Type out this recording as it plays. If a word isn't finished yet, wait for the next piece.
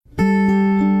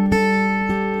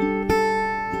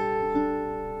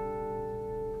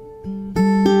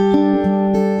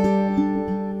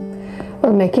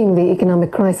Making the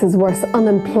economic crisis worse,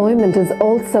 unemployment is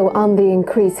also on the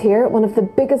increase here. One of the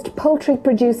biggest poultry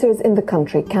producers in the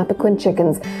country, Cappoquin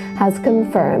Chickens, has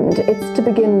confirmed it's to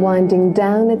begin winding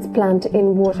down its plant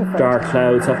in Waterford. Dark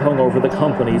clouds have hung over the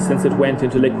company since it went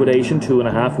into liquidation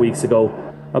 2.5 weeks ago.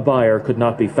 A buyer could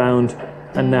not be found,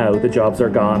 and now the jobs are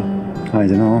gone. I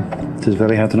don't know. It is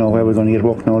very hard to know where we're going to get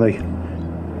work now, like.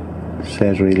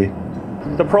 Sad, really.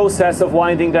 The process of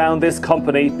winding down this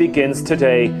company begins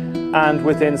today, and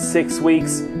within 6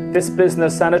 weeks, this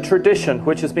business and a tradition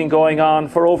which has been going on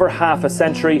for over half a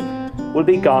century will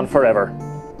be gone forever.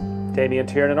 Damien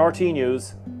Tiernan, RT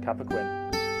News,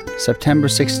 Cappoquin. September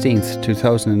 16th,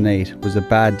 2008 was a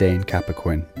bad day in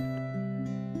Cappoquin.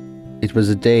 It was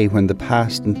a day when the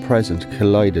past and present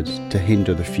collided to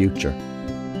hinder the future.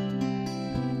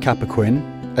 Cappoquin,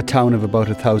 a town of about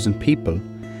 1,000 people,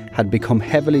 had become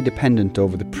heavily dependent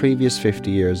over the previous 50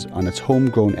 years on its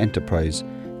homegrown enterprise,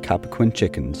 Cappoquin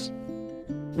Chickens.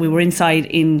 We were inside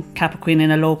in Cappoquin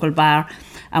in a local bar,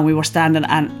 and we were standing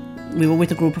and we were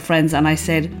with a group of friends, and I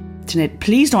said to Ned,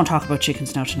 please don't talk about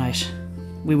chickens now tonight.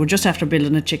 We were just after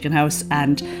building a chicken house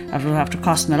and after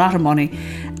costing a lot of money,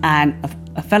 and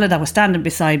a fella that was standing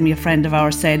beside me, a friend of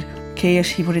ours, said, Kate,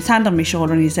 he put his hand on my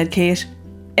shoulder and he said, Kate,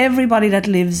 everybody that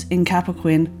lives in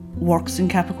Cappoquin works in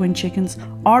Cappoquin Chickens,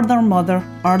 or their mother,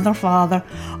 or their father,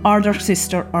 or their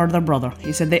sister, or their brother.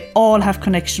 He said they all have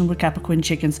connection with Cappoquin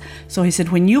Chickens. So he said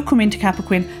when you come into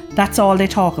Cappoquin, that's all they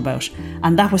talk about.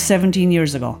 And that was 17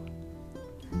 years ago.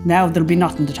 Now there'll be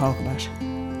nothing to talk about.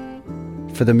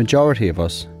 For the majority of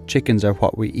us, chickens are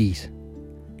what we eat.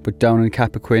 But down in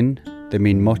Cappoquin, they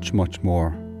mean much, much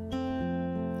more.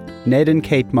 Ned and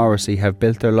Kate Morrissey have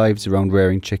built their lives around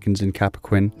rearing chickens in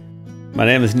Cappoquin. My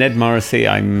name is Ned Morrissey.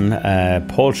 I'm a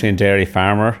poultry and dairy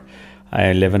farmer.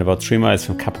 I live in about 3 miles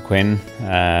from Cappoquin.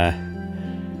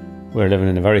 We're living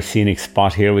in a very scenic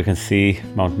spot here. We can see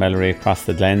Mount Melleray across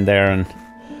the glen there, and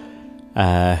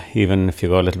even if you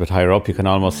go a little bit higher up, you can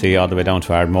almost see all the way down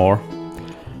to Ardmore.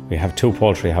 We have 2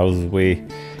 poultry houses. We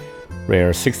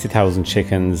rear 60,000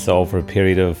 chickens over a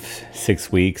period of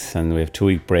 6 weeks, and we have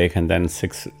 2-week break, and then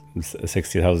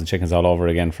 60,000 chickens all over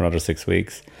again for another 6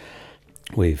 weeks.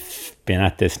 We've been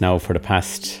at this now for the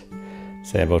past,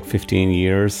 say, about 15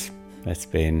 years. It's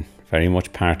been very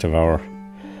much part of our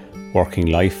working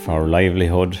life, our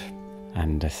livelihood,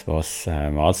 and I suppose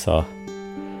also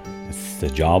it's the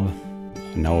job.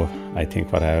 Now I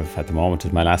think what I have at the moment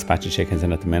is my last batch of chickens,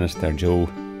 and at the minute they're due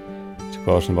to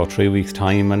go out in about 3 weeks'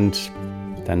 time, and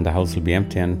then the house will be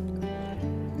empty, and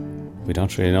we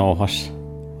don't really know what's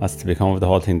to become of the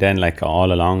whole thing then. Like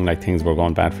all along, like things were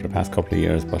going bad for the past couple of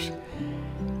years, but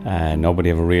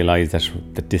nobody ever realised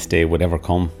that this day would ever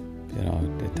come. You know,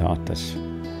 they thought that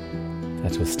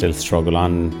we'll still struggle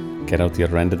on, get out the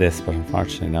other end of this, but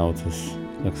unfortunately now it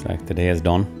looks like the day is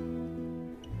done.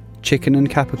 Chicken in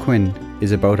Cappoquin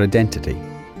is about identity.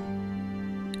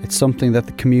 It's something that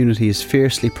the community is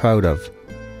fiercely proud of,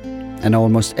 and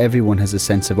almost everyone has a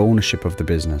sense of ownership of the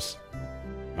business.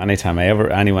 Anytime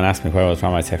anyone asks me where I was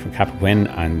from, I'd say from Cappoquin,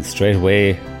 and straight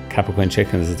away Cappoquin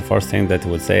Chickens is the first thing that they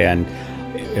would say, and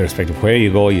irrespective of where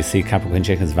you go, you see Cappoquin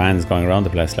Chickens vans going around the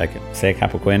place, like say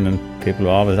Cappoquin, and people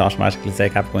will always automatically say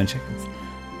Cappoquin Chickens.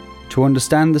 To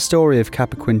understand the story of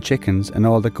Cappoquin Chickens and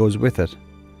all that goes with it,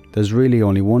 there's really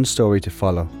only one story to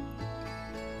follow.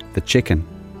 The chicken.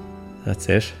 That's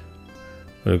it.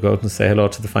 We'll go out and say hello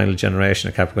to the final generation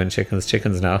of Cappoquin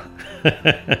Chickens now.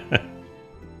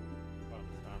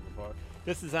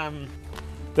 This is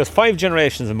there's 5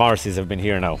 generations of Morrisseys have been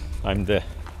here now. I'm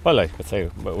I could say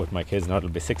with my kids now it'll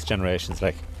be 6 generations,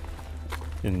 like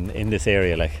in this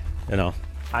area, like, you know.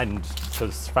 And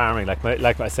just farming, like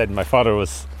I said, my father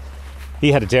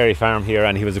he had a dairy farm here,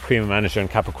 and he was a creamery manager in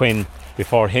Cappoquin.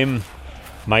 Before him,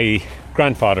 my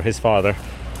grandfather, his father,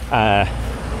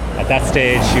 at that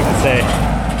stage you could say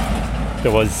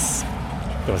there was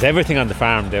everything on the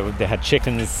farm. They had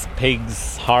chickens,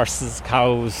 pigs, horses,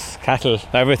 cows, cattle,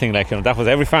 everything, like, you know,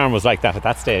 every farm was like that at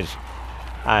that stage.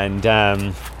 And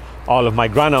all of my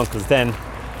granduncles then,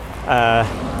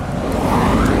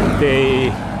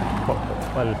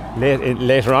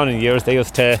 later on in years, they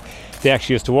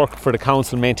actually used to work for the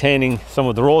council maintaining some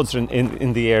of the roads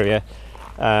in the area.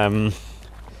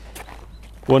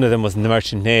 One of them was in the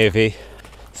Merchant Navy,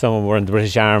 some of them were in the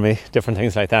British Army, different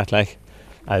things like that. Like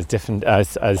as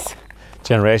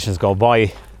generations go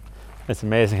by, it's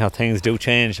amazing how things do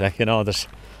change. Like, you know, that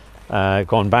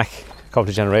going back a couple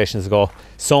of generations ago,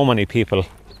 so many people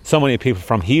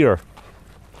from here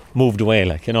moved away.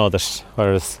 Like, you know, that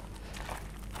whereas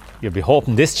you'll be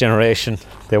hoping this generation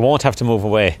they won't have to move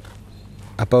away.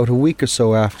 About a week or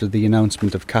so after the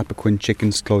announcement of Cappoquin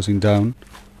Chickens closing down,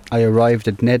 I arrived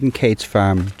at Ned and Kate's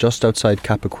farm just outside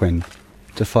Cappoquin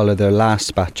to follow their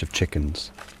last batch of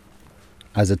chickens.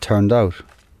 As it turned out,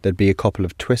 there'd be a couple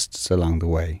of twists along the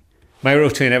way. My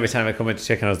routine every time I come into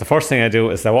chicken house, the first thing I do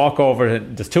is I walk over,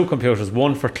 there's two computers,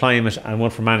 one for climate and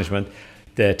one for management.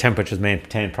 The temperature's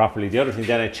maintained properly. The other thing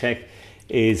that I check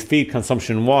is feed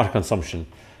consumption and water consumption.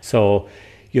 So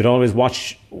you'd always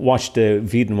watch the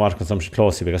feed and water consumption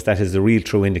closely, because that is the real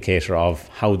true indicator of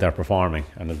how they're performing,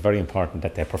 and it's very important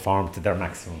that they perform to their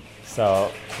maximum.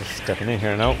 So just stepping in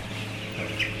here now.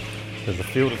 There's a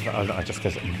few, I just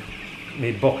get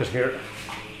my bucket here,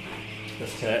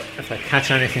 just if I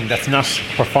catch anything that's not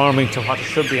performing to what it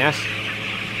should be at.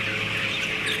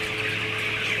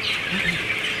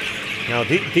 Now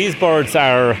these birds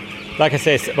are, like I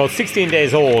say, about 16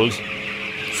 days old.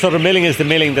 Southern milling is the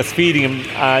milling that's feeding them.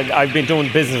 I've been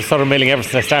doing business with southern milling ever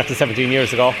since I started 16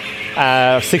 years ago.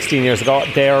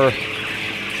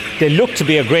 They look to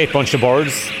be a great bunch of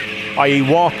birds. I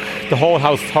walk the whole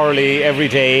house thoroughly every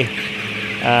day,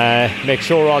 make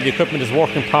sure all the equipment is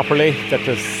working properly, that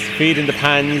there's feed in the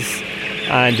pans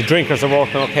and the drinkers are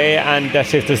working okay, and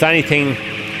that if there's anything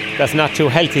that's not too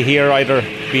healthy here, either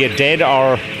be it dead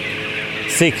or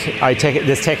sick,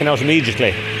 it's taken out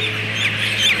immediately.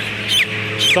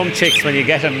 Some chicks, when you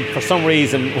get them, for some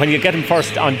reason, when you get them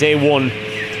first on day one,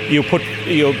 you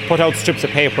put out strips of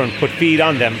paper and put feed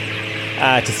on them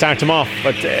to start them off.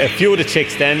 But a few of the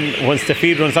chicks then, once the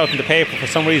feed runs out in the paper, for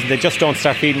some reason they just don't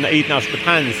start eating out of the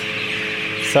pans.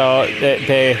 So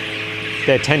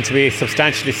they tend to be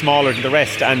substantially smaller than the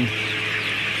rest. And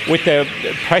with the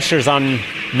pressures on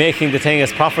making the thing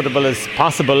as profitable as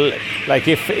possible, like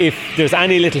if there's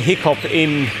any little hiccup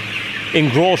in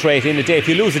growth rate in a day, if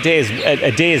you lose a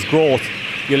day's growth,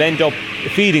 you'll end up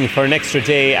feeding for an extra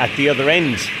day at the other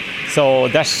end. So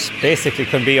that basically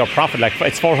can be your profit. Like,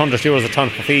 it's €400 a tonne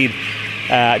for feed.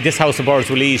 This house of birds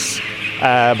will eat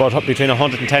about between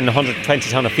 110 and 120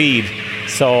 tonne of feed.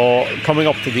 So coming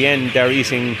up to the end,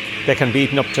 they can be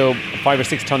eaten up to 5 or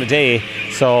 6 tonne a day.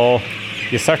 So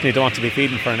you certainly don't want to be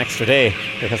feeding for an extra day,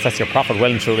 because that's your profit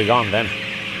well and truly gone then.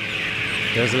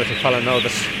 There's a little fella now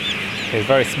that is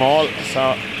very small,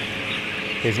 so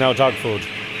he's now dog food.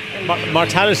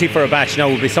 Mortality for a batch now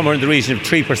would be somewhere in the region of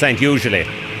 3% usually.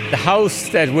 The house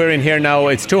that we're in here now,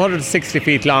 it's 260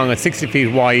 feet long and 60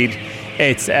 feet wide.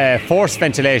 It's a forced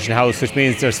ventilation house, which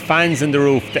means there's fans in the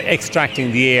roof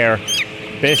extracting the air.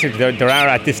 Basically, there are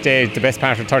at this stage the best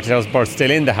part of 30,000 birds still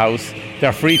in the house.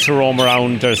 They're free to roam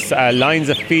around. There's lines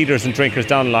of feeders and drinkers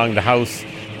down along the house.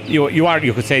 You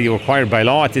could say you're required by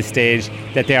law at this stage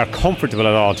that they are comfortable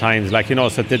at all times,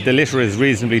 so that the litter is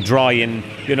reasonably dry, and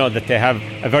that they have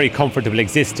a very comfortable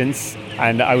existence.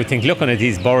 And I would think, looking at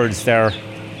these birds, they're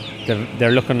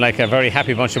looking like a very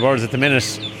happy bunch of birds at the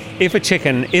minute. If a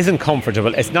chicken isn't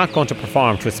comfortable, it's not going to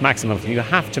perform to its maximum. You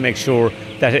have to make sure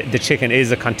that the chicken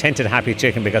is a contented, happy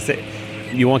chicken, because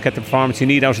you won't get the performance you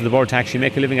need out of the bird to actually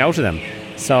make a living out of them.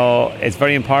 So it's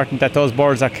very important that those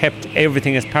birds are kept,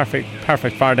 everything is perfect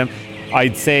for them.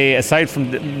 I'd say, aside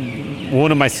from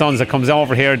one of my sons that comes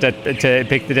over here to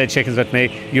pick the dead chickens with me,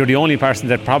 you're the only person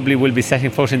that probably will be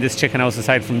setting foot in this chicken house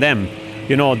aside from them.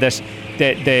 That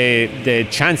the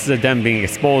chances of them being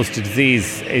exposed to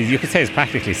disease, you could say, is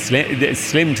practically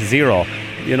slim to zero.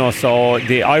 So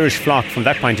the Irish flock, from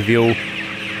that point of view,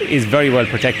 is very well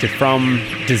protected from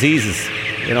diseases.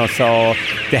 So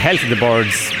the health of the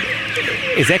birds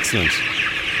is excellent.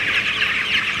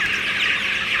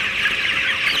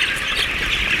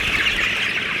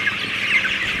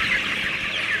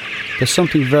 There's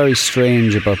something very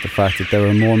strange about the fact that there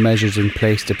are more measures in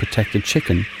place to protect a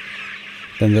chicken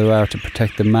than there are to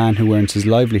protect the man who earns his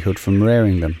livelihood from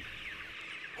rearing them.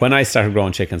 When I started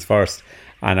growing chickens first,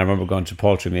 and I remember going to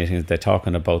poultry meetings, they're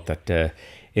talking about that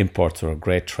imports were a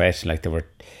great threat, like there were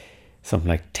something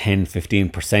like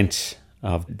 10-15%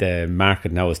 of the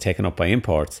market now is taken up by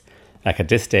imports. Like at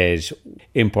this stage,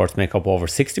 imports make up over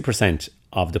 60%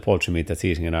 of the poultry meat that's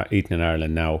eaten in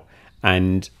Ireland now.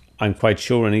 And I'm quite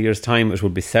sure in a year's time it will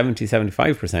be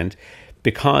 70-75%,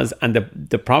 because, and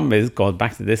the problem is, goes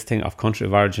back to this thing of country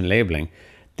of origin labelling,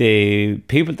 the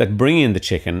people that bring in the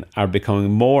chicken are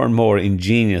becoming more and more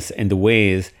ingenious in the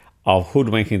ways of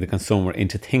hoodwinking the consumer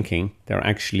into thinking they're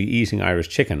actually eating Irish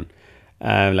chicken.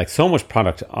 Like so much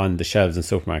product on the shelves in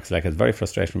supermarkets, like it's very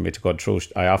frustrating for me to go through.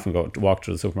 I often walk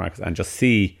through the supermarkets and just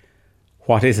see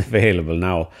what is available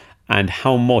now and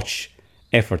how much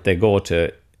effort they go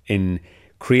to in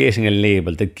creating a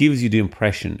label that gives you the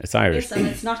impression it's Irish. Yes, and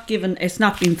it's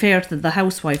not being fair to the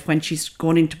housewife when she's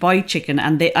going in to buy chicken.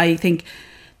 And I think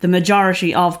the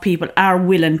majority of people are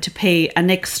willing to pay an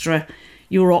extra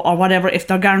euro or whatever if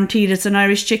they're guaranteed it's an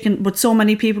Irish chicken. But so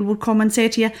many people would come and say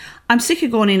to you, I'm sick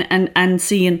of going in and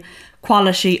seeing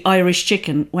quality Irish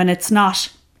chicken when it's not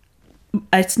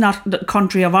the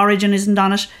country of origin isn't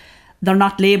on it. They're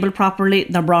not labelled properly.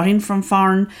 They're brought in from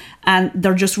foreign and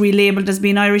they're just relabelled as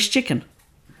being Irish chicken.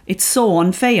 It's so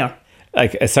unfair.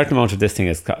 Like a certain amount of this thing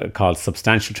is called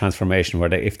substantial transformation,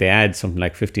 where if they add something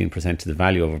like 15% to the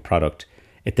value of a product,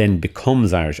 it then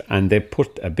becomes Irish, and they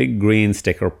put a big green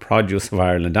sticker, produce of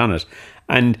Ireland, on it.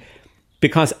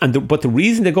 But the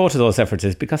reason they go to those efforts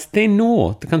is because they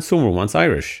know the consumer wants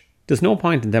Irish. There's no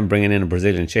point in them bringing in a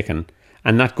Brazilian chicken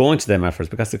and not going to them efforts,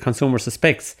 because the consumer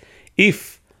suspects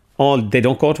if they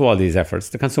don't go to all these efforts,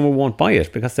 the consumer won't buy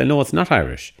it because they know it's not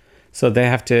Irish. So they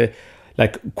have to,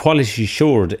 like, quality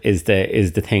assured is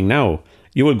the thing now.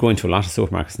 You will go into a lot of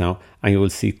supermarkets now and you will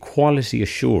see quality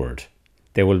assured.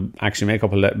 They will actually make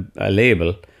up a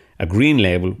label, a green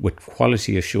label with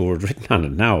quality assured written on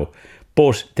it now.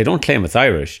 But they don't claim it's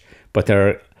Irish, but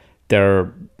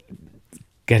they're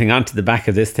getting onto the back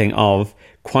of this thing of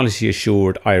quality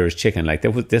assured Irish chicken. Like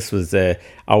this was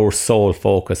our sole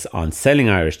focus on selling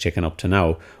Irish chicken up to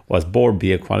now, was board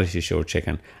be a quality assured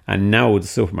chicken. And now the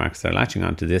supermarkets are latching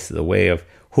onto this as a way of,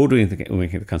 who do we think we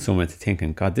make the consumer into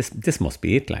thinking, God, this must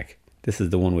be it, like this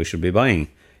is the one we should be buying,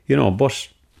 but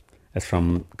it's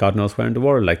from God knows where in the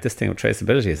world. Like, this thing of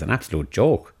traceability is an absolute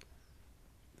joke,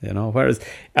 whereas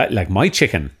like my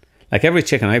chicken, like every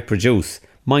chicken I produce,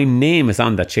 my name is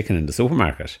on that chicken in the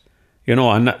supermarket,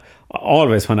 and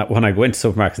always when I go into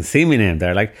supermarkets and see my name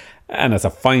there, like, and it's a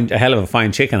hell of a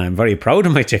fine chicken, I'm very proud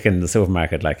of my chicken in the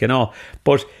supermarket, like,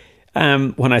 but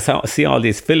when I see all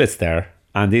these fillets there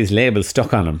and these labels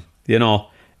stuck on them,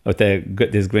 with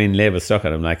this green label stuck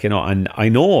on them, like, and I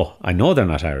know they're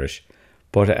not Irish,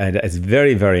 but it's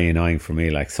very, very annoying for me.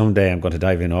 Like, someday I'm going to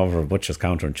dive in over a butcher's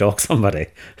counter and choke somebody.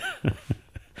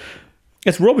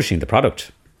 It's rubbishing the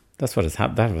product. That's what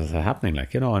that was happening,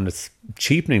 like, and it's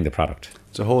cheapening the product.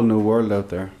 It's a whole new world out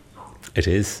there. It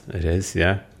is,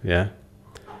 yeah.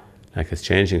 Like, it's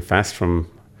changing fast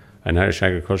from an Irish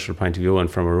agricultural point of view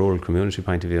and from a rural community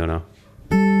point of view now.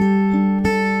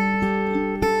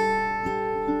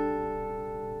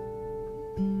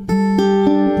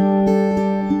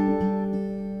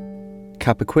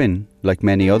 Cappoquin, like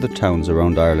many other towns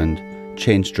around Ireland,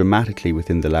 changed dramatically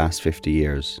within the last 50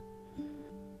 years.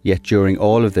 Yet during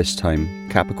all of this time,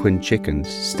 Cappoquin Chickens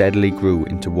steadily grew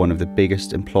into one of the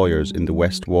biggest employers in the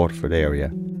West Waterford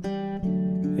area.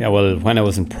 Yeah, well, when I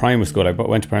was in primary school, I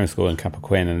went to primary school in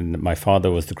Cappoquin, and my father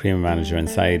was the creamery manager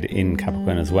inside in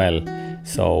Cappoquin as well.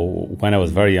 So when I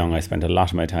was very young, I spent a lot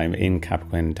of my time in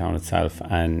Cappoquin town itself,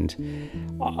 and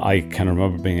I can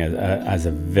remember being as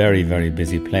a very, very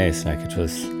busy place. Like, it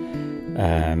was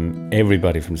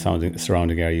everybody from the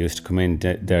surrounding area used to come in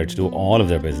there to do all of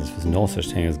their business. There was no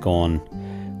such thing as going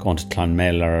to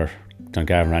Clonmel or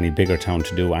Dungarvan or any bigger town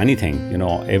to do anything.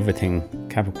 Everything,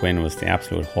 Cappoquin was the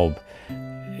absolute hub.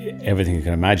 Everything you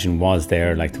can imagine was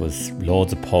there. Like, there was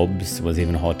loads of pubs, there was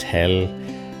even a hotel,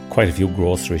 quite a few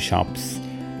grocery shops,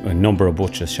 a number of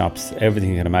butcher's shops.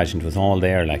 Everything you can imagine was all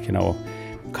there. Like,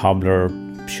 cobbler,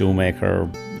 shoemaker,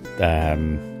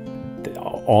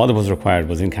 all that was required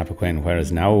was in Cappoquin.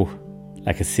 Whereas now,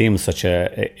 like, it seems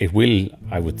it will,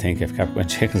 I would think, if Cappoquin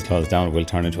Chickens closed down, it will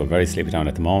turn into a very sleepy town.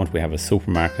 At the moment, we have a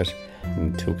supermarket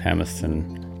and 2 chemists,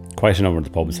 and quite a number of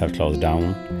the pubs have closed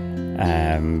down.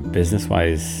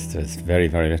 Business-wise, there's very,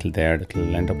 very little there.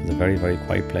 It'll end up as a very, very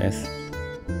quiet place.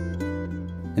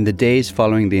 In the days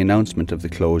following the announcement of the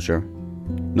closure,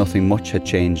 nothing much had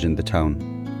changed in the town,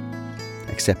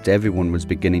 except everyone was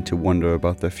beginning to wonder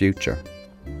about their future.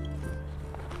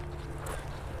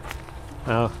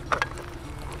 Now,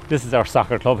 this is our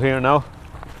soccer club here now.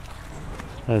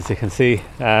 As you can see,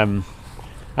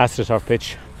 AstroTurf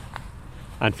pitch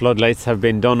and floodlights have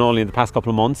been done only in the past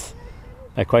couple of months.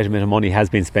 Like, quite a bit of money has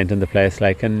been spent in the place,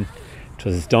 like, and it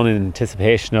was done in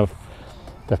anticipation of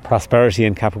the prosperity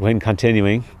in Cappoquin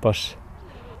continuing. But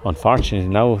unfortunately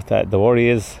now, that the worry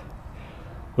is,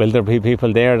 will there be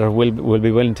people there that will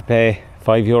be willing to pay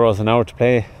 €5 an hour to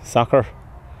play soccer?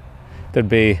 There'd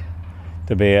be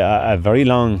a very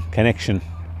long connection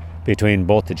between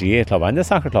both the GA club and the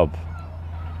soccer club,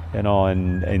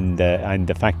 and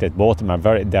the fact that both of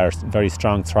them they're very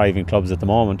strong, thriving clubs at the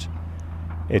moment.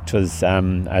 It was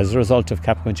as a result of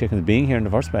Cappoquin Chickens being here in the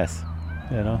first place,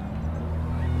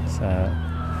 So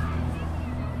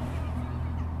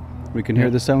we can hear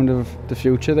the sound of the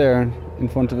future there in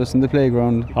front of us in the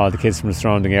playground. All the kids from the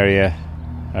surrounding area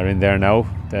are in there now,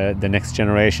 the next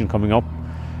generation coming up,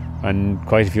 and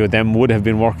quite a few of them would have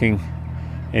been working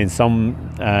in some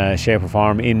shape or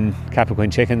form in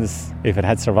Cappoquin Chickens if it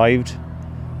had survived.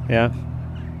 Yeah.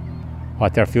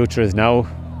 What their future is now,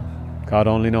 God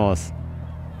only knows.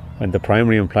 When the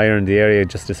primary employer in the area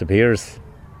just disappears,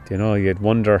 you know, you'd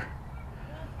wonder,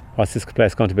 what's this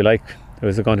place going to be like? Or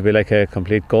is it going to be like a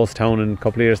complete ghost town in a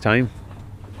couple of years' time?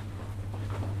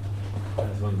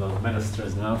 There's one of those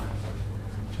ministers now.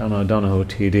 John O'Donoghue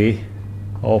TD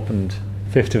opened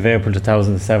 5th of April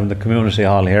 2007 the community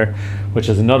hall here, which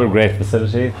is another great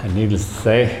facility. And needless to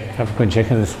say, Cappoquin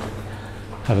Chickens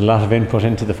had a lot of input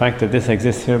into the fact that this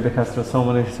exists here because there's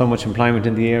so much employment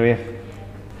in the area.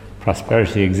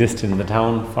 Prosperity existed in the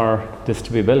town for this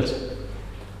to be built.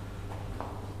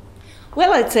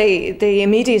 Well, I'd say the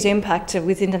immediate impact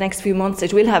within the next few months,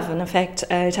 it will have an effect.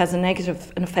 It has an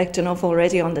effect enough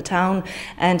already on the town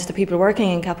and the people working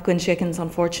in Cappoquin Chickens,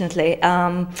 unfortunately.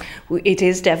 It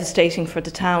is devastating for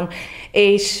the town.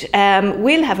 It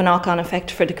will have a knock-on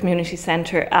effect for the community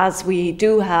centre, as we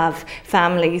do have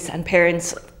families and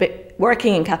parents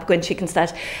working in Cappoquin Chickens that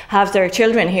have their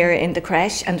children here in the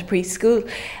creche and the preschool.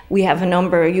 We have a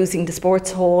number using the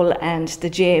sports hall and the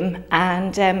gym,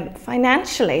 and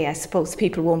financially I suppose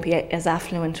people won't be as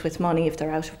affluent with money if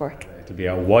they're out of work. It'll be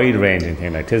a wide ranging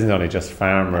thing, like it isn't only just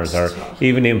farmers or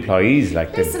even employees,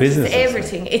 like the businesses. It's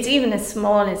everything. It's even as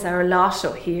small as our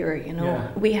lotto here, you know.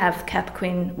 Yeah. We have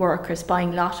Cappoquin workers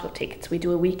buying lotto tickets. We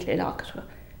do a weekly lotto.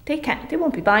 They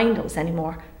won't be buying those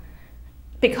anymore.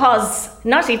 Because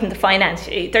not even the finance,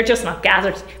 they're just not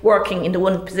gathered working in the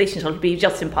one position, so it'll be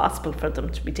just impossible for them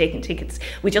to be taking tickets.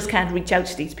 We just can't reach out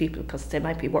to these people because they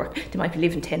might be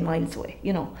living 10 miles away,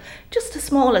 you know. Just as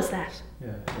small as that,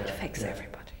 it affects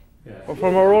everybody. Yeah. Well,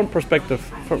 from our own perspective,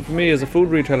 for me as a food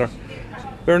retailer,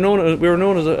 we were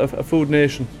known as a food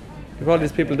nation. We've all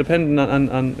these people depending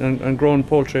on growing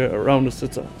poultry around us.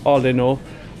 It's all they know,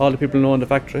 all the people know in the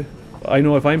factory. I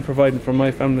know if I'm providing for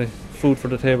my family food for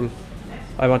the table,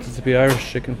 I want it to be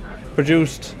Irish chicken,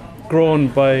 produced, grown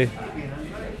by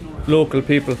local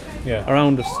people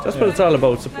around us. That's what it's all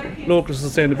about. Local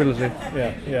sustainability.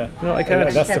 No, I can't.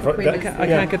 I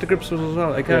can't get to grips with it at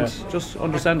all. I can't just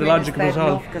understand the logic of it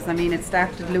all. Because I mean, it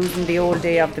started losing the old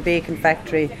day of the bacon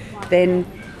factory, then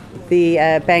the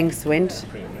banks went,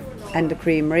 and the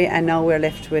creamery, and now we're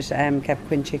left with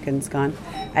Cappoquin Chickens gone,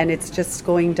 and it's just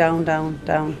going down, down,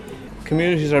 down.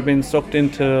 Communities are being sucked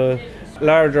into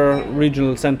larger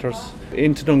regional centres,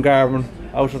 into Dungarvan,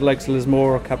 out of like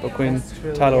Lismore, Cappoquin,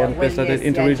 Tallow, and places like that,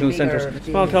 into regional centres.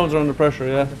 Small towns are under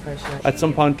pressure, At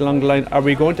some point along the line, are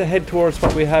we going to head towards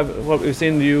what we've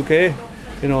seen in the UK,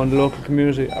 you know, in the local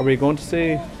community? Are we going to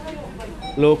see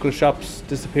local shops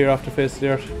disappear off the face of the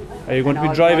earth? Are you going to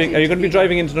be driving? Are you going to be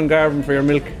driving into Dungarvan for your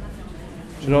milk?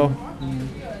 Do you know,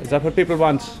 is that what people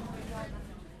want?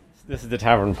 This is the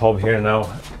tavern pub here now.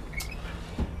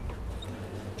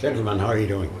 Gentlemen, how are you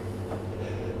doing?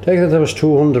 Take it there was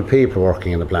 200 people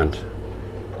working in the plant,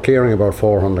 clearing about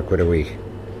 400 quid a week.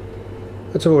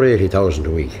 That's about 80,000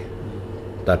 a week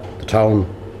that the town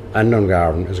and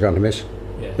Dungarvan is going to miss.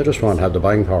 They just won't have the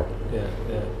buying power.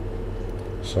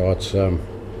 So it's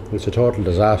a total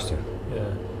disaster.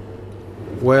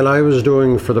 Well, I was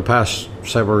doing for the past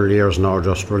several years now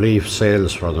just relief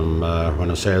sales for them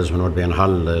when a salesman would be on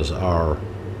holidays or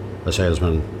a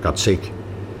salesman got sick.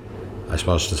 I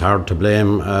suppose it's hard to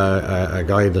blame a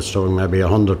guy that's doing maybe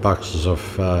 100 boxes of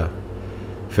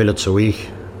fillets a week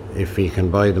if he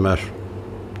can buy them at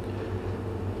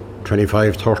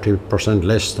 25-30%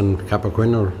 less than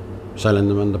Cappoquin or selling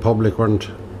them, and the public weren't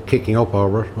kicking up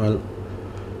over it. Well,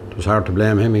 it was hard to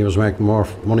blame him. He was making more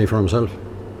money for himself.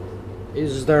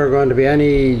 Is there going to be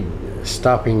any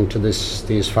stopping to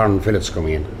these foreign fillets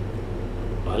coming in?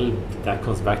 Well, that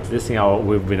comes back to this thing.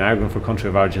 We've been arguing for country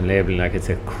of origin labelling, like it's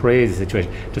a crazy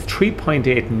situation. There's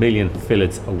 3.8 million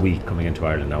fillets a week coming into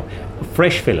Ireland now.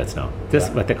 Fresh fillets now. This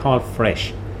what they call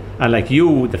fresh. And like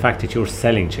the fact that you're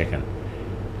selling chicken,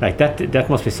 like that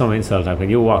must be some insult. Like when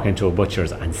you walk into a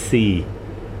butcher's and see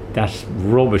that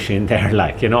rubbish in there,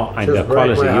 like, you know, and the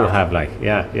quality you have, like,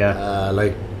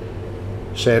 like,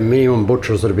 say, minimum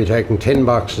butchers that'll be taking 10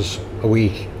 boxes a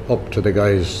week, up to the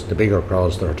guys, the bigger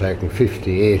crowds that are taking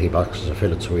 50, 80 boxes of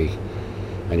fillets a week.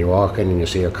 And you walk in and you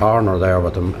see a corner there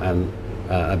with them and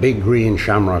a big green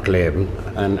shamrock label,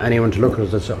 and anyone to look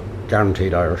at it's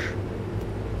guaranteed Irish.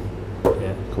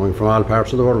 Coming from all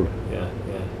parts of the world.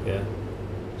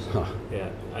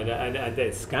 And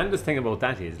the scandalous thing about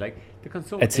that is, like, the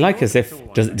consumer. It's like as if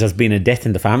there's been a death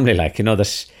in the family, like, you know,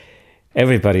 that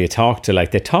everybody you talk to,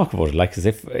 like, they talk about it like as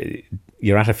if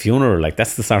you're at a funeral. Like,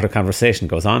 that's the sort of conversation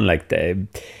goes on. Like,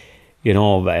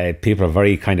 people are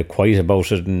very kind of quiet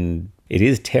about it, and it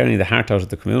is tearing the heart out of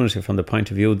the community from the point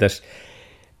of view that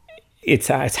it's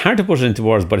hard to put it into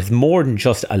words, but it's more than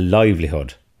just a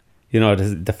livelihood.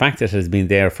 The fact that it has been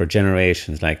there for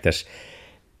generations like that,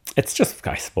 it's just,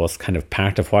 I suppose, kind of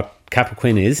part of what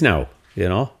Cappoquin is now,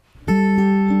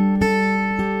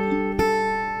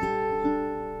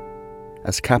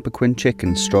 As Cappoquin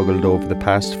Chickens struggled over the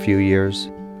past few years,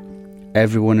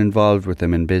 everyone involved with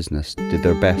them in business did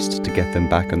their best to get them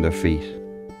back on their feet.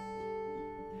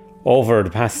 Over the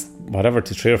past,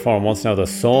 3 or 4 months now, there's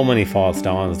so many false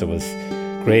dawns. There was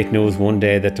great news one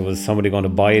day that there was somebody going to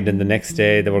buy it, and the next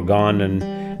day they were gone.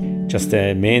 And just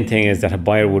the main thing is that a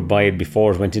buyer would buy it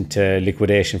before it went into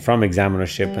liquidation from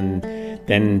examinership, and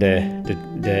then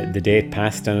the date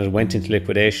passed and it went into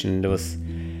liquidation. There was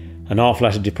an awful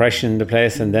lot of depression in the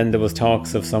place, and then there was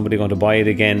talks of somebody going to buy it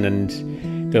again, and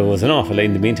there was in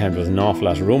the meantime there was an awful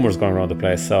lot of rumours going around the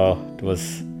place, so there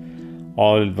was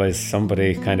always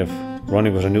somebody kind of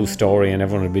running with a new story and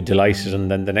everyone would be delighted, and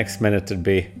then the next minute it'd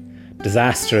be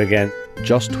disaster again.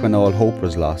 Just when all hope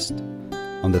was lost,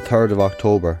 on the 3rd of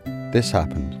October, this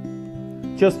happened.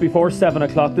 Just before 7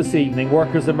 o'clock this evening,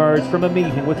 workers emerged from a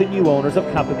meeting with the new owners of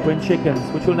Cappoquin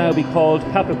Chickens, which will now be called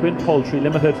Cappoquin Poultry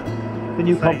Limited. The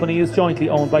new company is jointly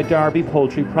owned by Derby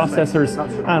Poultry Processors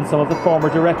and some of the former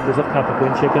directors of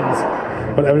Cappoquin Chickens.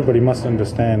 But everybody must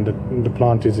understand that the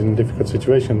plant is in a difficult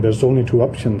situation. There's only 2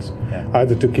 options,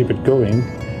 either to keep it going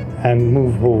and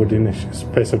move forward in a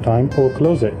space of time, or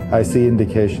close it. I see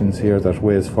indications here that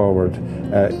ways forward,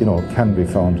 can be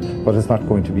found, but it's not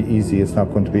going to be easy. It's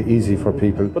not going to be easy for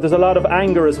people. But there's a lot of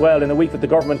anger as well. In a week that the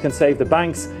government can save the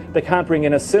banks, they can't bring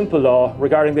in a simple law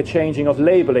regarding the changing of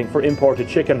labelling for imported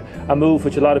chicken, a move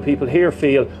which a lot of people here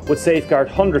feel would safeguard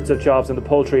hundreds of jobs in the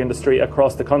poultry industry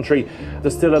across the country.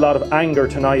 There's still a lot of anger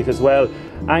tonight as well.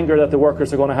 Anger that the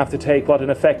workers are going to have to take what in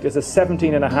effect is a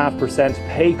 17.5%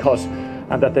 pay cut,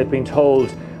 and that they've been told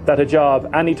that a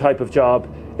job, any type of job,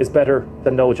 is better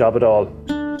than no job at all.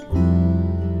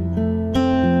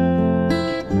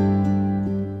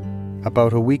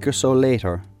 About a week or so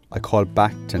later, I called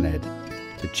back to Ned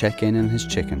to check in on his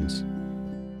chickens.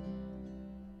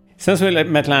 Since we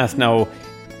met last now,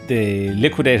 the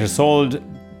liquidator sold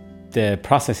the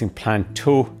processing plant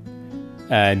to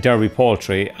Derby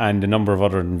Poultry and a number of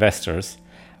other investors.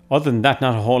 Other than that,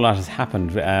 not a whole lot has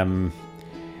happened.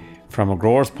 From a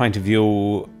grower's point of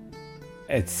view,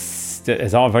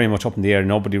 it's all very much up in the air.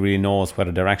 Nobody really knows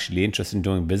whether they're actually interested in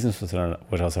doing business with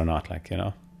us or not.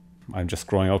 I'm just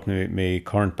growing out my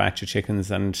current batch of chickens,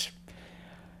 and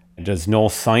there's no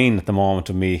sign at the moment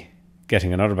of me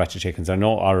getting another batch of chickens.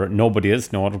 Nobody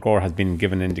is. No other grower has been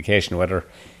given an indication whether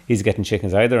he's getting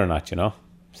chickens either or not.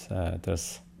 So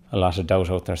there's a lot of doubt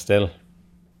out there still.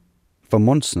 For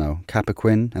months now,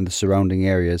 Cappoquin and the surrounding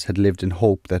areas had lived in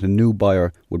hope that a new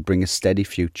buyer would bring a steady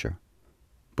future.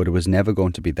 But it was never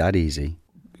going to be that easy.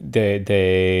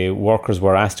 The workers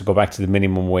were asked to go back to the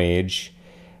minimum wage,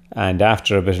 and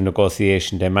after a bit of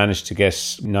negotiation they managed to get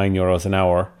 €9 an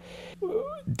hour.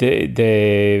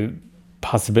 The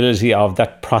possibility of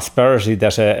that prosperity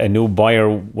that a new buyer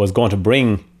was going to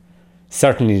bring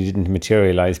certainly didn't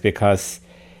materialise, because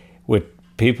with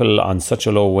people on such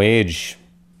a low wage,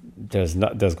 there's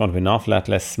going to be an awful lot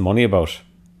less money about,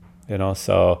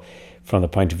 So from the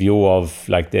point of view of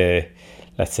the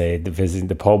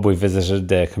pub we visited,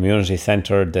 the community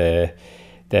centre,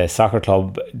 the soccer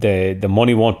club, the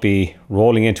money won't be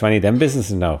rolling into any of them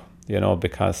businesses now,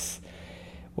 because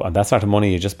that sort of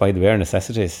money you just buy the bare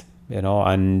necessities,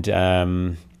 And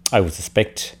I would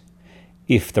suspect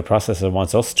if the processor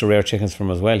wants us to rear chickens from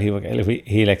as well,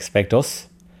 he'll expect us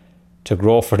to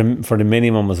grow for the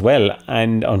minimum as well.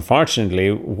 And unfortunately,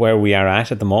 where we are at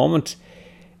the moment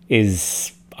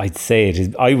is,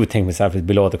 I would think myself, is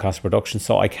below the cost of production.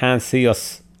 So I can't see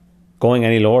us going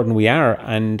any lower than we are,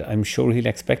 and I'm sure he'll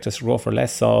expect us to grow for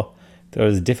less. So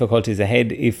there's difficulties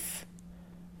ahead if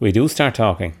we do start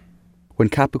talking. When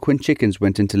Cappoquin Chickens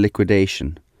went into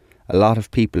liquidation, a lot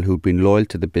of people who'd been loyal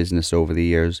to the business over the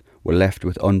years were left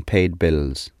with unpaid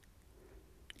bills.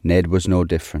 Ned was no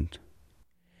different.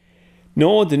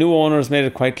 No, the new owners made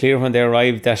it quite clear when they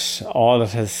arrived that all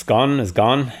that has gone is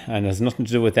gone and has nothing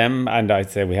to do with them. And I'd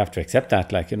say we have to accept that.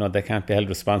 They can't be held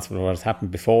responsible for what has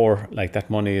happened before. That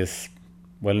money is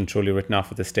well and truly written off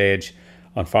at this stage.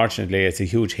 Unfortunately, it's a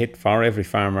huge hit for every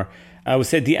farmer. I would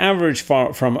say the average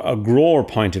from a grower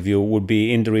point of view would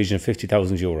be in the region of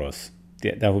 €50,000.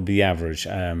 That would be the average.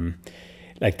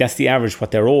 That's the average what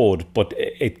they're owed, but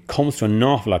it comes to an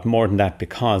awful lot more than that,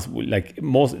 because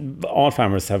all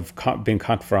farmers have been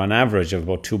caught for an average of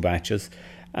about 2 batches,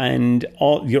 and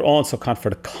you're also caught for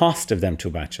the cost of them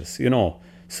 2 batches.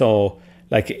 So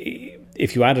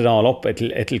if you add it all up,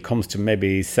 it'll comes to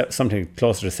maybe something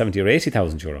closer to 70 or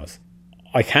 80,000 euros.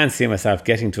 I can't see myself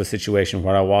getting to a situation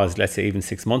where I was, let's say, even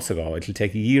 6 months ago. It'll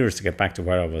take years to get back to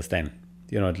where I was then.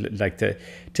 You know, it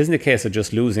isn't a case of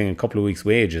just losing a couple of weeks'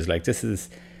 wages. Like, this is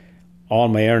all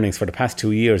my earnings for the past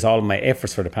 2 years, all my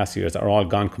efforts for the past 2 years are all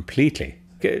gone completely.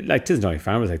 Like, this is not only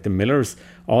farmers, like the millers,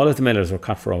 all of the millers were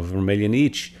cut for over $1 million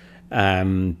each.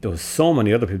 There was so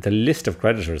many other people. The list of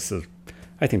creditors,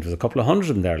 I think there was a couple of hundred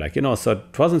of them there, like, you know, so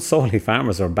it wasn't solely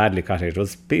farmers who were badly cut. It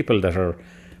was people that are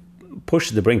pushed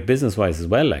to the brink business-wise as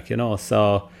well, like, you know,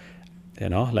 so, you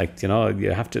know, like, you know,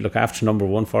 you have to look after number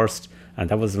one first, and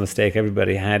that was a mistake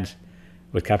everybody had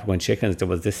with Cappoquin Chickens. There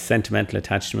was this sentimental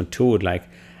attachment to it, like,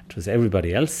 it was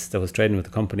everybody else that was trading with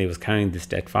the company was carrying this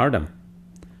debt for them,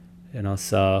 you know,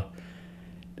 so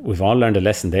we've all learned a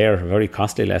lesson there, a very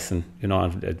costly lesson, you know,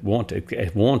 and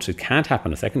it can't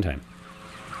happen a second time.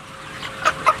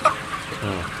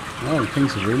 Oh,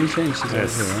 things have really changed.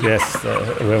 Yes,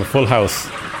 we have a full house.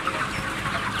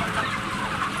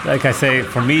 Like I say,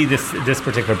 for me, this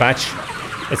particular batch,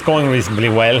 it's going reasonably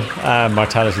well.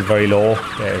 Mortality is very low.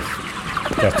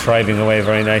 They're thriving away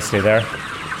very nicely there.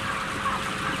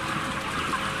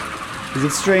 Is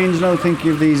it strange now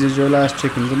thinking of these as your last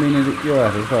chickens? I mean, you're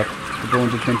at it, what? You're going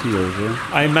to 20 years, yeah?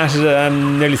 I'm at it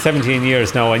nearly 17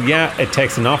 years now, and yeah, it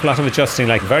takes an awful lot of adjusting.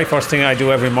 Like, the very first thing I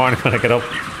do every morning when I get up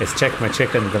is check my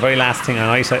chickens. The very last thing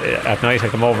at night I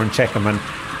come over and check them, and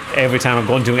every time I'm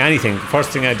going to do anything, first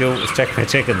thing I do is check my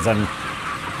chickens. And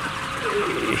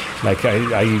like,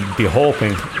 I'd be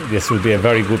hoping this will be a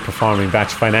very good performing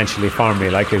batch financially for me.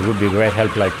 Like, it would be a great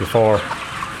help, like, before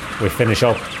we finish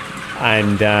up.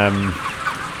 And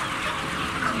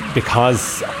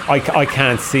because I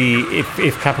can't see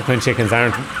if Cappoquin Chickens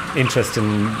aren't interested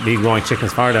in me growing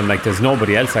chickens for them, like, there's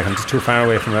nobody else. Like, I'm just too far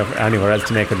away from anywhere else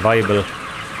to make it viable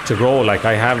to grow. Like,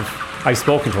 I've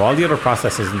spoken to all the other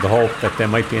processors in the hope that they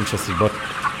might be interested, but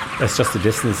it's just the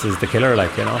distance is the killer,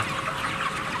 like, you know.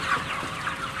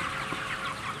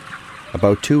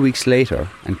 About 2 weeks later,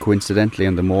 and coincidentally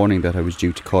on the morning that I was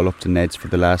due to call up to Ned's for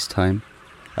the last time,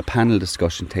 a panel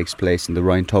discussion takes place in the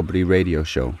Ryan Tubridy radio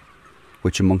show,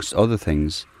 which, amongst other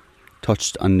things,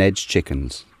 touched on Ned's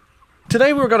chickens.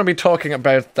 Today we're going to be talking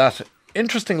about that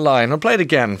interesting line. I'll play it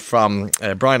again from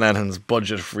Brian Lenihan's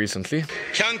budget recently.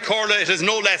 Ceann Comhairle, it is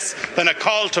no less than a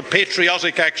call to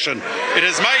patriotic action. It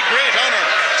is my great honour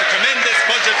to commend this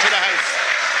budget to the House.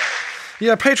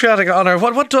 Yeah, patriotic honour.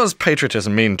 What does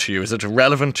patriotism mean to you? Is it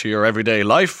relevant to your everyday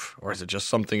life, or is it just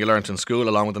something you learnt in school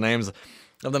along with the names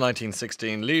of the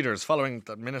 1916 leaders, following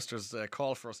the minister's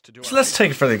call for us to do? So let's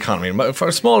take it for the economy. For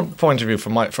a small point of view,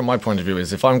 from my point of view,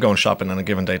 is if I'm going shopping on a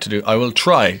given day to do, I will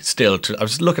try still to. I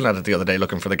was looking at it the other day,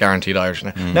 looking for the guaranteed Irish.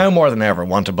 Now more than ever,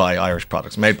 want to buy Irish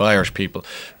products made by Irish people,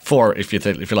 for if you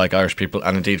like Irish people,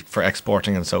 and indeed for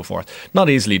exporting and so forth. Not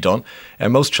easily done.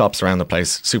 Most shops around the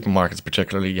place, supermarkets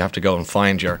particularly, you have to go and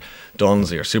find your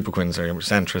Duns or your Superquins or your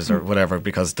Centras or whatever,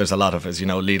 because there's a lot of, as you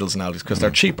know, Lidls and Aldi's, because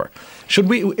they're cheaper. Should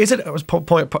we? Is it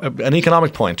an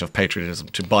economic point of patriotism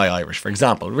to buy Irish, for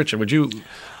example? Richard, would you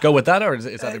go with that, or is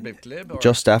that a bit glib?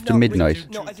 Just after midnight,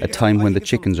 a time when the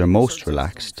chickens are most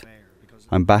relaxed,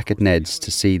 I'm back at Ned's to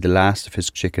see the last of his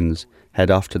chickens head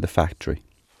off to the factory.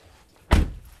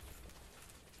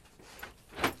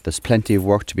 There's plenty of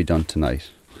work to be done tonight.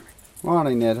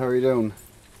 Morning, Ned. How are you doing?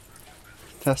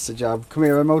 That's the job. Come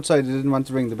here, I'm outside. I didn't want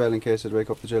to ring the bell in case I'd wake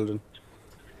up the children.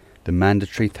 The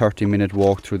mandatory 30-minute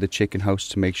walk through the chicken house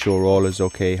to make sure all is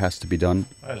okay has to be done.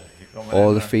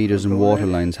 All the feeders and water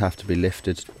lines have to be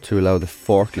lifted to allow the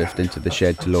forklift into the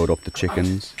shed to load up the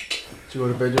chickens. Did you go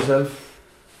to bed yourself?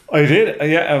 I did,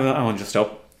 yeah, I went just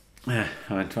up. Yeah,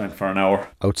 I went for an hour.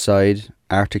 Outside,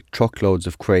 Arctic truckloads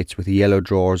of crates with yellow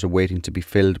drawers are waiting to be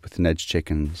filled with Ned's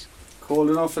chickens. Cold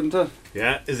enough, isn't it?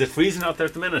 Yeah, is it freezing out there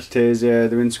at the minute? It is, yeah,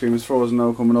 the windscreen is frozen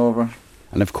now coming over.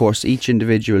 And of course, each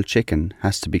individual chicken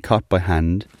has to be caught by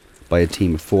hand by a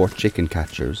team of 4 chicken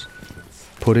catchers,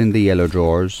 put in the yellow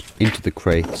drawers, into the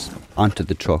crates, onto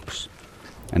the trucks,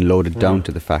 and loaded down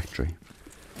to the factory.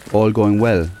 All going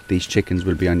well, these chickens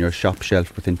will be on your shop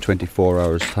shelf within 24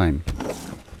 hours' time.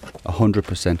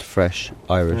 100% fresh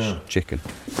Irish chicken.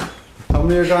 How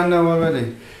many are gone now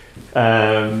already?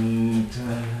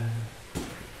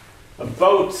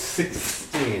 About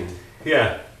 16.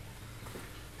 Yeah.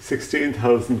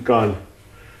 16,000 gone.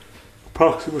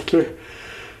 Approximately.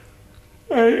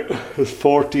 There's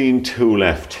 14,200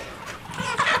 left.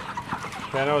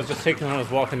 Yeah, I was just thinking when I was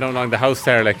walking down along the house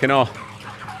there, like, you know,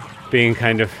 being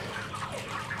kind of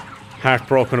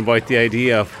heartbroken about the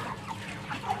idea of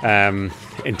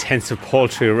intensive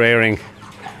poultry rearing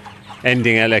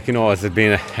ending, like, you know, as it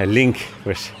being a link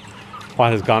with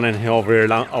what has gone in over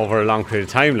a long period of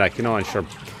time, like, you know, and sure,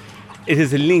 it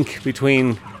is a link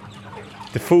between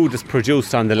the food that's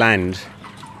produced on the land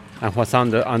and what's on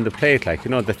the plate, like,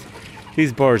 you know, that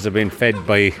these birds are being fed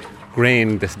by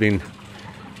grain that's been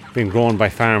grown by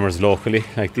farmers locally,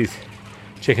 like these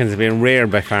chickens are being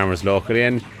reared by farmers locally,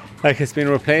 and like it's been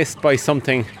replaced by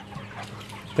something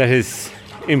that is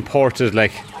imported,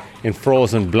 like in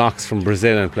frozen blocks from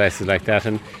Brazil and places like that,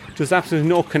 and there's absolutely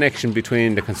no connection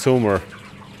between the consumer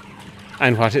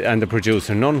and the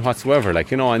producer, none whatsoever,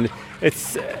 like, you know, and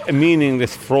it's a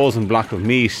meaningless frozen block of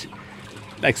meat,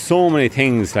 like so many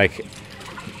things, like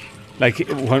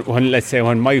when let's say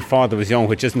when my father was young,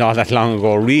 which is not that long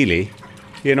ago really,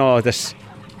 you know, that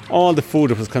all the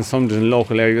food that was consumed in the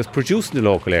local area was produced in the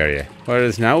local area,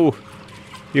 whereas now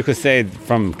you could say,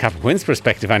 from Cappoquin's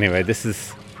perspective anyway, this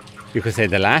is, you could say,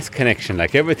 the last connection,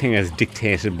 like everything is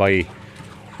dictated by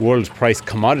world price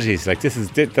commodities, like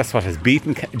that's what has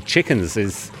beaten chickens,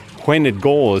 is when it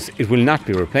goes it will not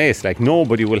be replaced, like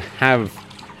nobody will have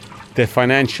the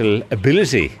financial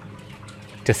ability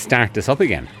to start this up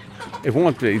again. It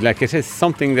won't be, like, it is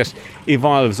something that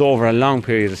evolves over a long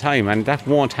period of time, and that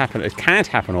won't happen, it can't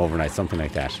happen overnight, something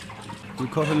like that. You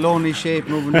cut a lonely shape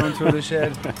moving down through the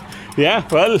shed. Yeah,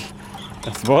 well,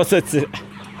 I suppose it's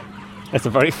a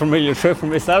very familiar trip for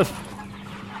myself,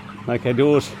 like I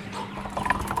do it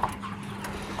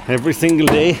every single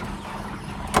day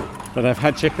that I've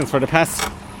had chickens for the past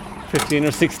 15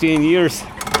 or 16 years.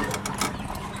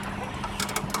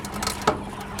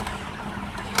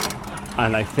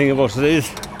 And like, the thing about it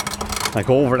is, like,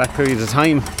 over that period of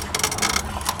time,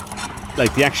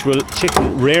 like the actual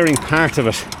chicken rearing part of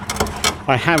it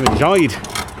I have enjoyed,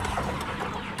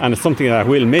 and it's something that I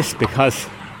will miss, because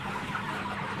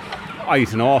I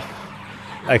don't know,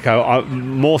 like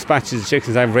most batches of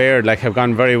chickens I've reared, like, have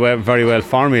gone very well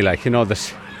for me, like, you know,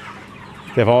 that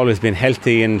they've always been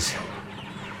healthy and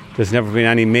there's never been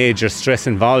any major stress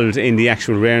involved in the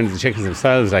actual rearing of the chickens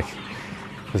themselves. Like,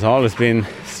 there's always been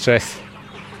stress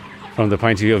from the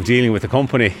point of view of dealing with the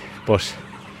company, but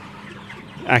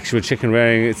actual chicken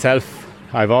rearing itself,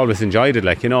 I've always enjoyed it,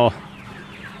 like, you know.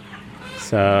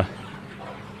 So,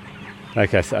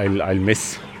 like I said, I'll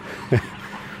miss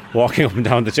walking up and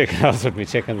down the chicken house with my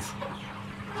chickens.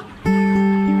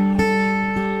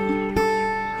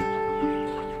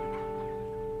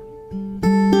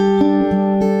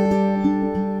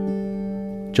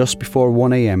 Just before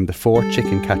 1 a.m, the 4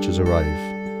 chicken catchers arrive.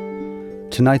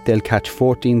 Tonight they'll catch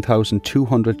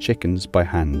 14,200 chickens by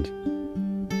hand.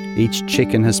 Each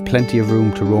chicken has plenty of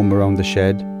room to roam around the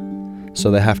shed,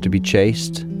 so they have to be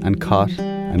chased and caught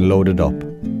and loaded up.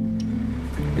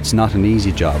 It's not an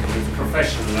easy job.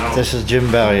 Professional now. This is Jim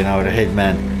Barry now, the head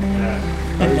man. Yeah.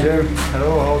 How are you?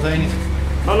 Hello, how's things?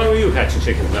 How long are you catching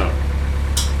chickens now?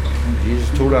 Jesus,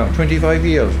 too long. 25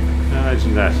 years.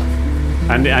 Imagine that.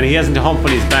 And he hasn't a hump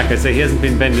on his back. I say he hasn't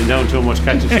been bending down too much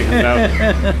catching chickens now.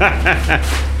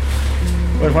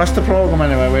 Well, what's the programme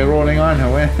anyway? We're rolling on,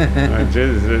 are we?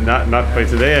 Not by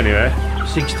today anyway.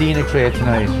 16 a crate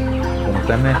tonight.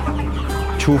 Understand me?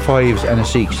 2 5s and a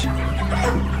 6.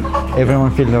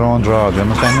 Everyone fill their own draw, do you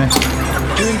understand me?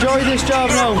 Do you enjoy this job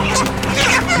now?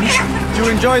 Do you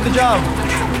enjoy the job?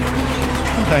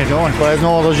 I don't, but I have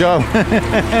no other job.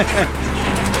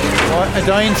 A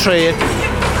dying trade.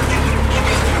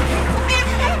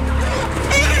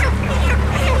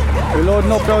 We're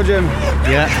loading up now, Jim.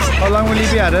 Yeah. How long will you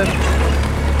be at it?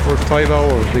 For 5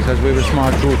 hours, because we have a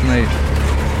small crew tonight.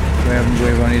 We haven't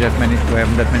that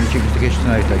many chickens to catch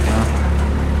tonight, like, you know.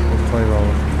 For 5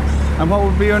 hours. And what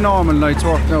would be your normal night's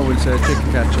work now, we'll say,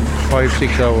 chicken catching? 5,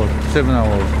 6 hours, 7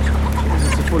 hours.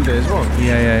 It's a full day's work.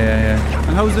 Yeah.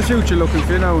 And how's the future looking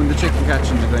for you now in the chicken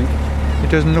catching, do you think?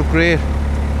 It doesn't look great.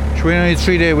 We only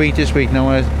 3-day week this week now.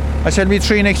 I said we'd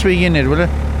 3 next week in it, will it?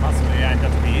 Possibly, yeah,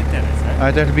 that'll be it then, is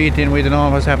it? That'll be it then. We don't know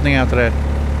what's happening after that.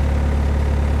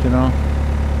 Do you know?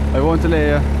 I won't delay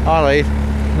you. Alright. No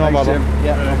Thanks, bother. Jim.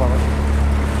 Yeah, no bother.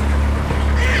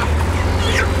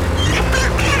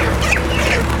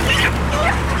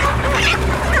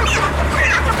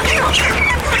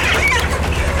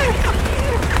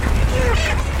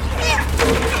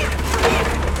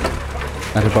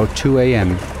 At about 2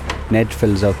 a.m, Ned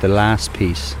fills out the last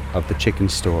piece of the chicken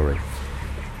story.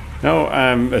 No,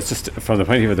 it's just from the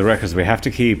point of view of the records, we have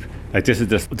to keep, like, this is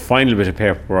the final bit of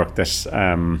paperwork that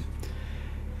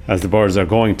as the birds are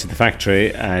going to the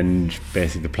factory, and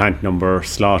basically the plant number,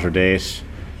 slaughter date,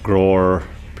 grower,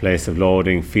 place of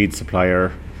loading, feed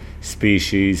supplier,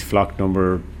 species, flock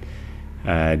number,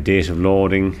 date of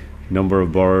loading, number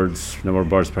of birds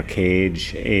per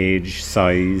cage, age,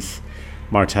 size,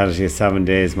 mortality at 7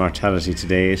 days, mortality to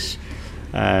date,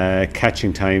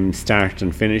 catching time, start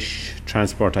and finish,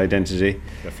 transport identity.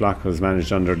 The flock was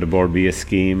managed under the Board B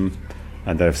scheme,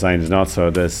 and they've signed it out, so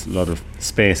there's a lot of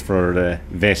space for the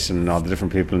vet and all the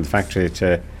different people in the factory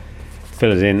to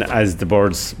fill it in as the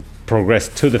birds progress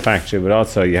to the factory. But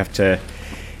also you have to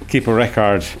keep a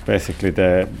record, basically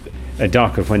a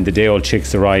dock of when the day-old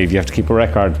chicks arrive. You have to keep a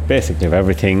record basically of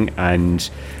everything and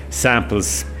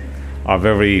samples of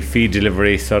every feed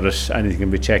delivery, so that anything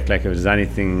can be checked, like if there's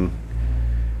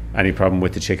any problem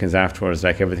with the chickens afterwards,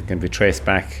 like everything can be traced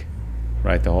back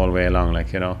right the whole way along,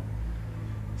 like, you know.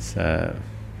 So,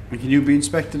 can you be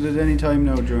inspected at any time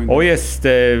now during? Oh yes,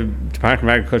 the Department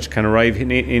of Agriculture can arrive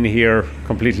in here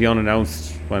completely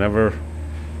unannounced whenever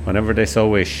they so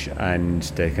wish, and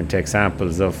they can take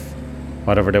samples of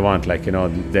whatever they want. Like, you know,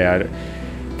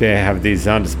 they have these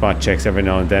on-the-spot checks every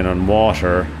now and then on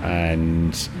water,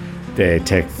 and they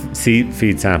take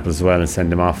feed samples as well and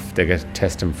send them off. They get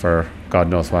test them for God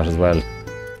knows what as well.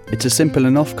 It's a simple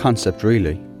enough concept,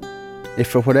 really. If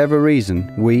for whatever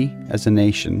reason we, as a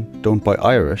nation, don't buy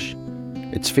Irish,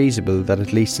 it's feasible that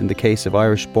at least in the case of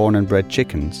Irish born and bred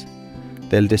chickens,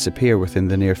 they'll disappear within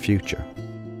the near future.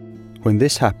 When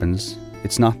this happens,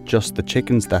 it's not just the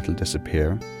chickens that'll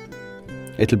disappear.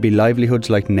 It'll be livelihoods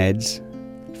like Ned's,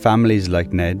 families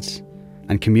like Ned's,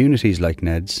 and communities like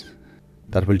Ned's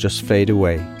that will just fade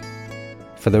away.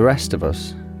 For the rest of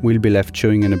us, we'll be left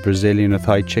chewing in a Brazilian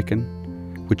thigh chicken,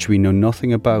 which we know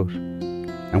nothing about,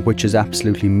 and which is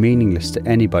absolutely meaningless to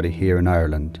anybody here in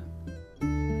Ireland.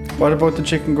 What about the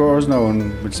chicken growers now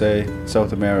in, we'd say,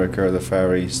 South America or the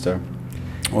Far East or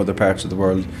other parts of the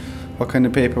world? What kind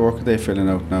of paperwork are they filling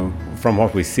out now? From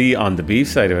what we see on the beef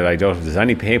side of it, I doubt if there's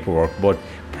any paperwork, but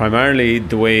primarily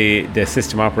the way the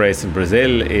system operates in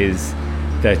Brazil is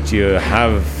that you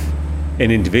have an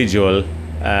individual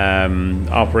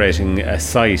operating a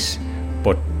site,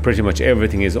 but pretty much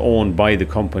everything is owned by the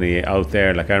company out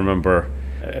there. Like, I remember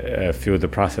a few of the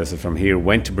processors from here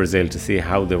went to Brazil to see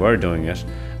how they were doing it.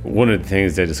 One of the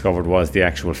things they discovered was the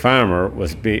actual farmer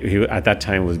he at that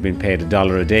time was being paid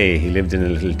 $1 a day. He lived in a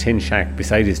little tin shack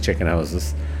beside his chicken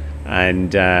houses,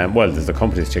 and there's the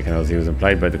company's chicken house. He was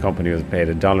employed by the company. He was paid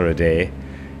 $1 a day.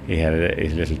 He had a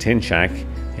little tin shack.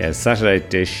 He had a satellite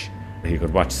dish. He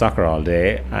could watch soccer all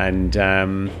day, and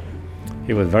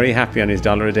he was very happy on his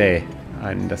 $1 a day.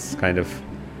 And that's kind of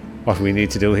what we need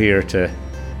to do here to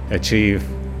achieve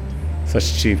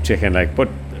such cheap chicken. But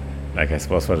I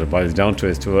suppose what it boils down to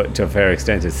is, to a fair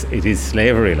extent, it is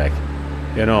slavery. Like,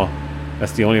 you know,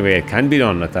 that's the only way it can be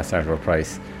done at that sort of a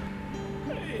price.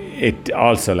 It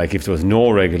also, like, if there was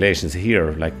no regulations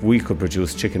here, like, we could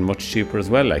produce chicken much cheaper as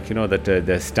well. Like, you know, that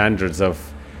the standards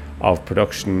of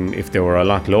production, if they were a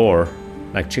lot lower,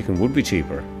 like, chicken would be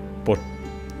cheaper. But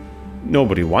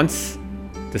nobody wants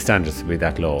the standards to be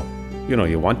that low. You know,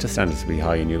 you want the standards to be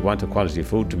high, and you want the quality of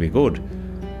food to be good.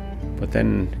 But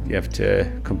then you have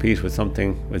to compete with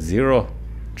something with zero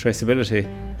traceability,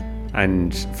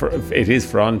 and it is,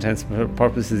 for all intents and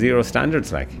purposes, zero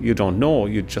standards. Like, you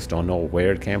just don't know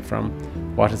where it came from,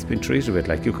 what it's been treated with.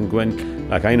 Like, you can go in,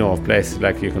 like, I know of places,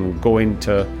 like, you can go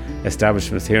into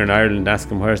establishments here in Ireland and ask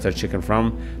them where's their chicken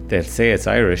from. They'll say it's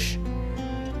Irish,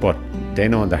 but they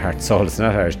know in their heart and soul it's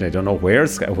not Irish, and they don't know where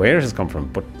it has come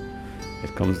from. But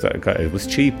it was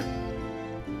cheap.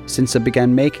 Since I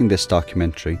began making this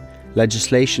documentary,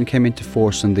 legislation came into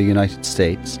force in the United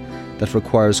States that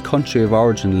requires country of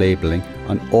origin labelling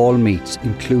on all meats,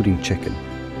 including chicken.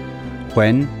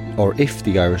 When or if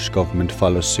the Irish government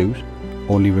follows suit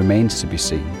only remains to be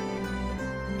seen.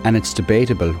 And it's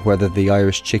debatable whether the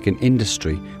Irish chicken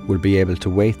industry will be able to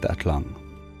wait that long.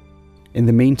 In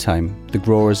the meantime, the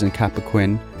growers in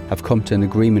Cappoquin have come to an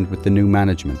agreement with the new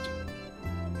management,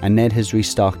 and Ned has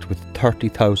restocked with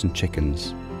 30,000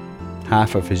 chickens,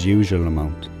 half of his usual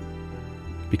amount,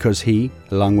 because he,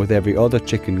 along with every other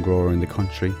chicken grower in the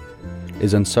country,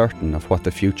 is uncertain of what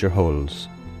the future holds.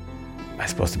 I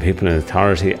suppose the people in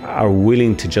authority are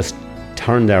willing to just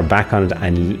turn their back on it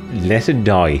and let it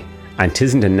die. And it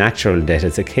isn't a natural death,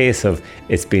 it's a case of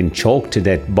it's been choked to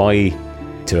death by,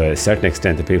 to a certain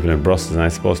extent, the people in Brussels, and I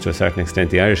suppose to a certain extent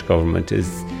the Irish government,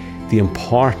 is the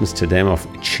importance to them of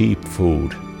cheap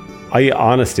food. I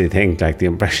honestly think, like, the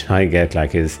impression I get,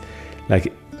 like, is,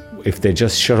 like, if they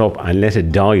just shut up and let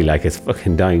it die, like it's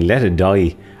fucking dying, let it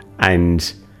die,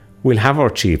 and we'll have our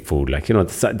cheap food. Like, you know,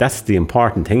 that's the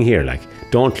important thing here. Like,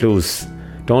 don't lose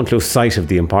sight of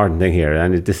the important thing here,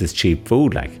 and this is cheap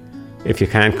food. Like, if you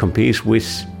can't compete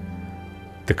with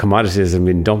the commodities that have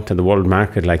been dumped in the world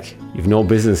market, like, you've no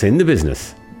business in the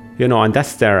business, you know, and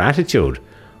that's their attitude.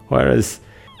 Whereas,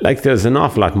 like, there's an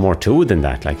awful lot more to it than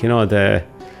that. Like, you know,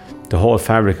 the whole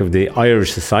fabric of the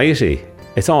Irish society.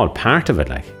 It's all part of it,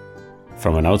 like.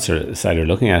 From an outsider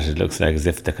looking at it, it looks like as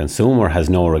if the consumer has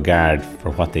no regard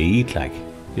for what they eat, like.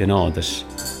 You know,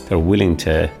 that they're willing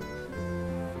to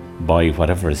buy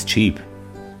whatever is cheap.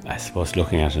 I suppose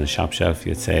looking at it on a shop shelf,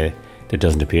 you'd say there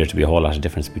doesn't appear to be a whole lot of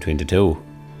difference between the two.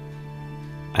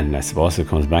 And I suppose it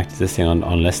comes back to this thing,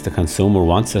 unless the consumer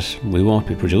wants it, we won't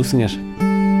be producing it.